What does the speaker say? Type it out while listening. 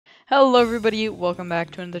Hello everybody, welcome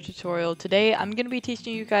back to another tutorial. Today I'm going to be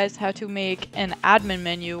teaching you guys how to make an admin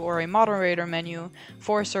menu or a moderator menu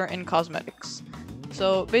for certain cosmetics.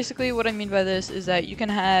 So basically what I mean by this is that you can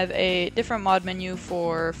have a different mod menu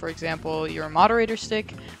for example, your moderator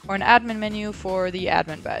stick, or an admin menu for the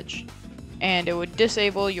admin badge. And it would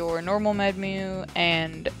disable your normal menu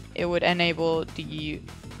and it would enable the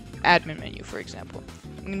admin menu, for example.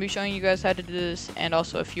 I'm going to be showing you guys how to do this and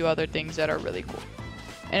also a few other things that are really cool.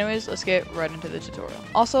 Anyways, let's get right into the tutorial.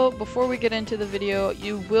 Also, before we get into the video,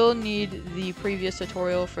 you will need the previous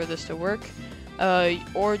tutorial for this to work,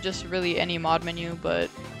 or just really any mod menu, but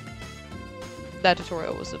that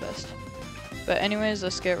tutorial was the best. But anyways,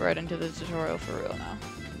 let's get right into the tutorial for real now.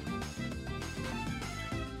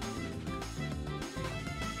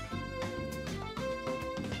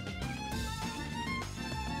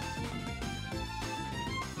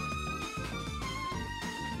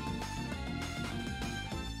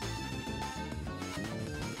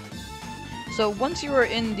 So once you are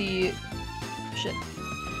in the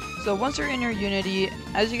once you're in your Unity,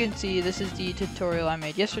 as you can see, this is the tutorial I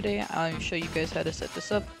made yesterday. I'll show you guys how to set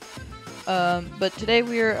this up. But today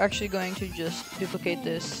we are actually going to just duplicate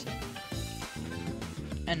this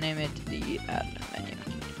and name it the admin menu.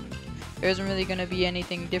 There isn't really going to be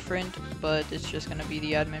anything different, but it's just going to be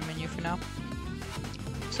the admin menu for now.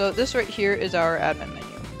 So this right here is our admin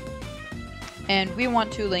menu. And we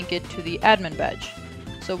want to link it to the admin badge.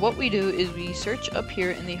 So what we do is we search up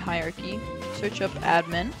here in the hierarchy, search up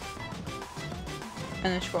admin, and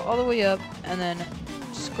then scroll all the way up, and then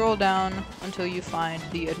scroll down until you find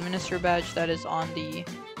the administrator badge that is on the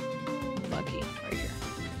monkey right here.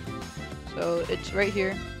 So it's right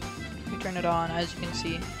here. We turn it on, as you can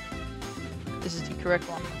see. This is the correct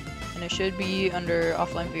one, and it should be under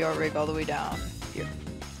offline VR rig all the way down here.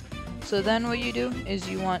 So then what you do is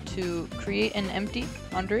you want to create an empty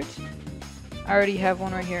under it. I already have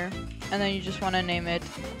one right here, and then you just want to name it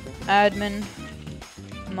admin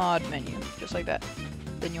mod menu, just like that.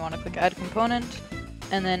 Then you want to click add component,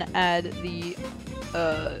 and then add the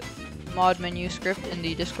mod menu script in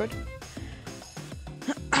the Discord.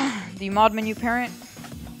 The mod menu parent,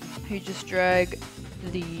 you just drag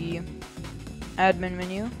the admin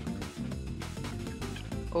menu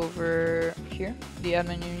over here. The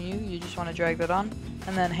admin menu, you just want to drag that on,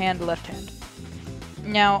 and then left hand.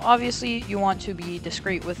 Now, obviously, you want to be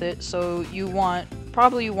discreet with it, so you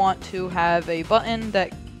probably want to have a button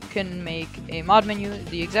that can make a mod menu,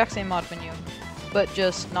 the exact same mod menu, but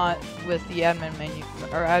just not with the admin menu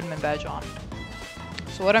or admin badge on.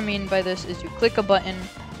 So what I mean by this is you click a button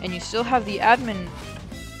and you still have the admin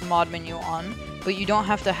mod menu on, but you don't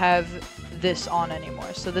have to have this on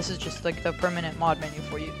anymore. So this is just like the permanent mod menu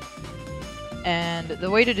for you. And the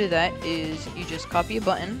way to do that is you just copy a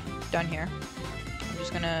button down here.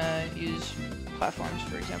 Gonna use platforms,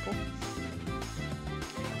 for example,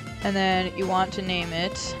 and then you want to name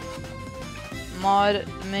it mod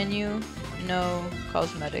menu no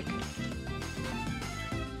cosmetic,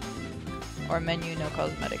 or menu no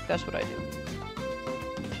cosmetic. That's what I do.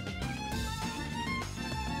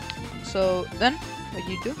 So then what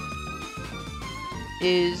you do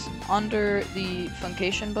is under the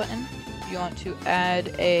function button you want to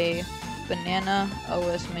add a banana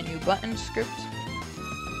OS menu button script.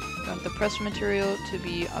 You want the pressed material to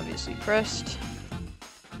be obviously pressed.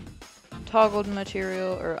 Toggled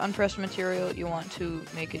material or unpressed material, you want to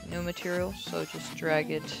make it new material, so just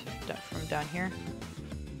drag it from down here.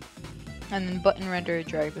 And then button render,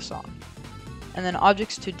 drag this on. And then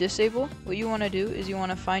objects to disable, what you want to do is you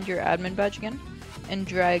want to find your admin badge again and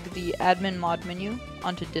drag the admin mod menu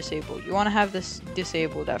onto disable. You want to have this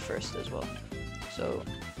disabled at first as well. So,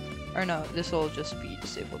 or no, this will just be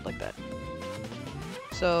disabled like that.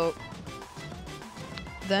 So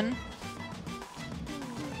then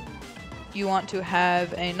you want to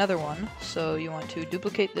have another one, so you want to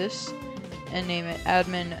duplicate this and name it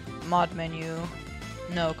admin mod menu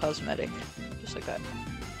no cosmetic, just like that.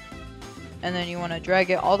 And then you want to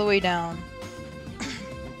drag it all the way down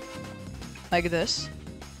like this,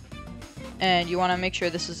 and you want to make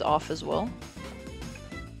sure this is off as well,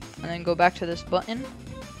 and then go back to this button,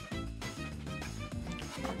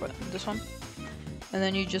 this one. And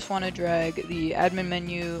then you just want to drag the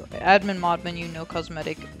admin mod menu no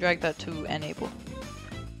cosmetic, drag that to enable.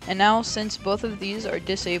 And now since both of these are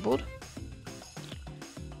disabled,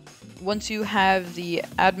 once you have the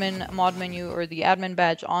admin mod menu or the admin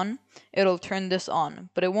badge on, it'll turn this on,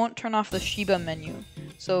 but it won't turn off the Shiba menu.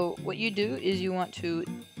 So what you do is you want to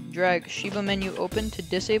drag Shiba menu open to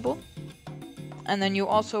disable, and then you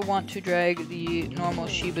also want to drag the normal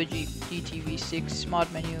Shiba GTV6 mod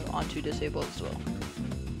menu onto disable as well.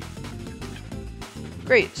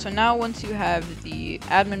 Great, so now once you have the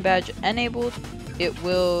admin badge enabled, it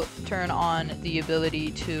will turn on the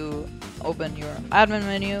ability to open your admin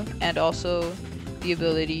menu and also the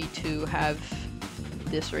ability to have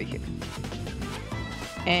this right here.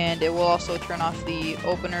 And it will also turn off the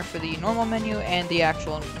opener for the normal menu and the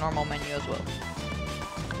actual normal menu as well.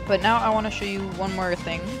 But now I want to show you one more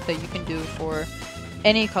thing that you can do for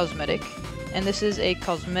any cosmetic, and this is a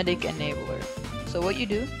cosmetic enabler. So what you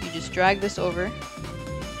do, you just drag this over.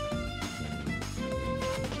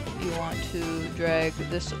 You want to drag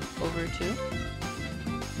this over too.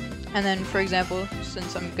 And then for example,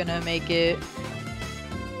 since I'm gonna make it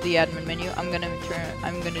the admin menu, I'm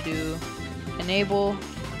gonna do enable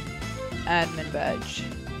admin badge,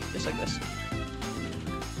 just like this.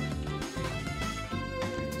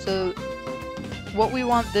 So what we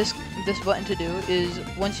want this button to do is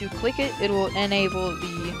once you click it, it will enable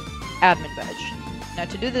the admin badge. Now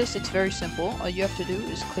to do this, it's very simple. All you have to do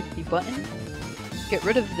is click the button, get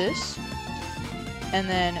rid of this, and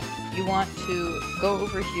then you want to go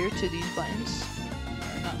over here to these buttons,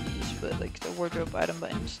 or not these, but like the wardrobe item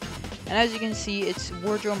buttons. And as you can see, it's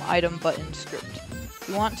wardrobe item button script.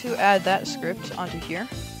 You want to add that script onto here.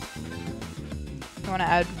 You want to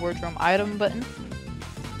add wardrobe item button.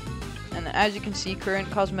 And as you can see, current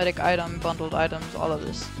cosmetic item, bundled items, all of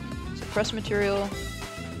this. So press material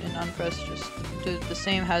and unpress, just do the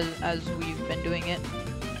same as we've been doing it.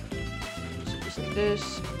 So just like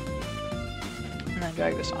this. And then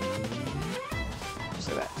drag this on. Just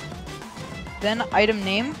like that. Then item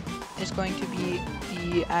name is going to be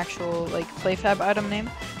the actual like playfab item name,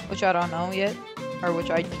 which I don't know yet, or which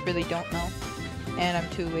I really don't know. And I'm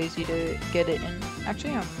too lazy to get it in.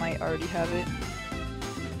 Actually, I might already have it.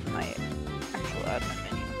 My actual admin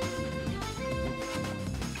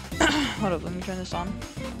menu. Hold up, let me turn this on.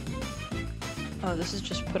 Oh, this is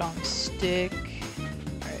just put on stick.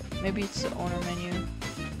 Alright, maybe it's the owner menu.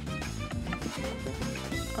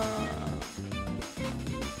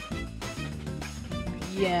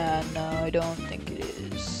 Yeah, no, I don't think it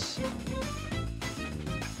is.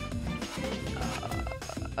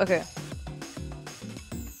 Okay.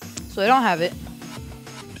 So I don't have it.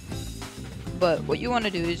 But what you want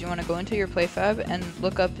to do is you want to go into your playfab and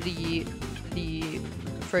look up the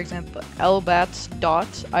for example, lbats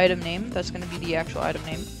dot item name. That's going to be the actual item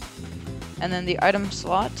name. And then the item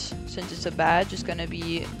slot, since it's a badge, is going to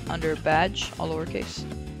be under badge, all lowercase.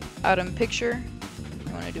 Item picture,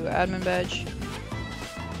 you want to do admin badge.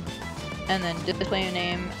 And then display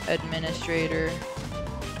name, administrator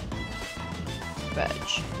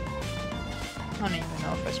badge. I don't even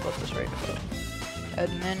know if I spelled this right, but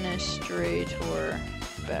administrator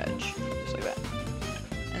badge, just like that.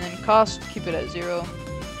 And then cost, keep it at 0,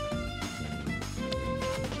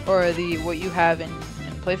 or what you have in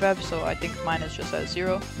playfab. So I think mine is just at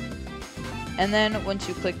 0. And then once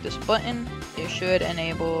you click this button, it should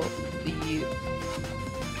enable the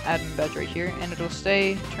admin badge right here, and it'll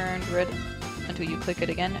stay turned red until you click it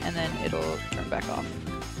again, and then it'll turn back off.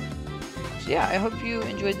 So yeah, I hope you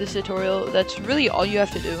enjoyed this tutorial. That's really all you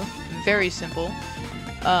have to do. Very simple.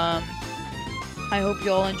 I hope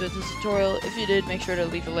you all enjoyed this tutorial. If you did, make sure to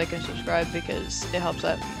leave a like and subscribe because it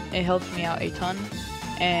helps me out a ton.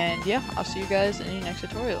 And yeah, I'll see you guys in the next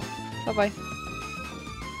tutorial. Bye bye.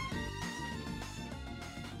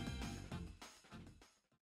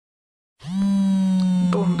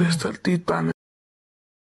 ¿Dónde está el titán?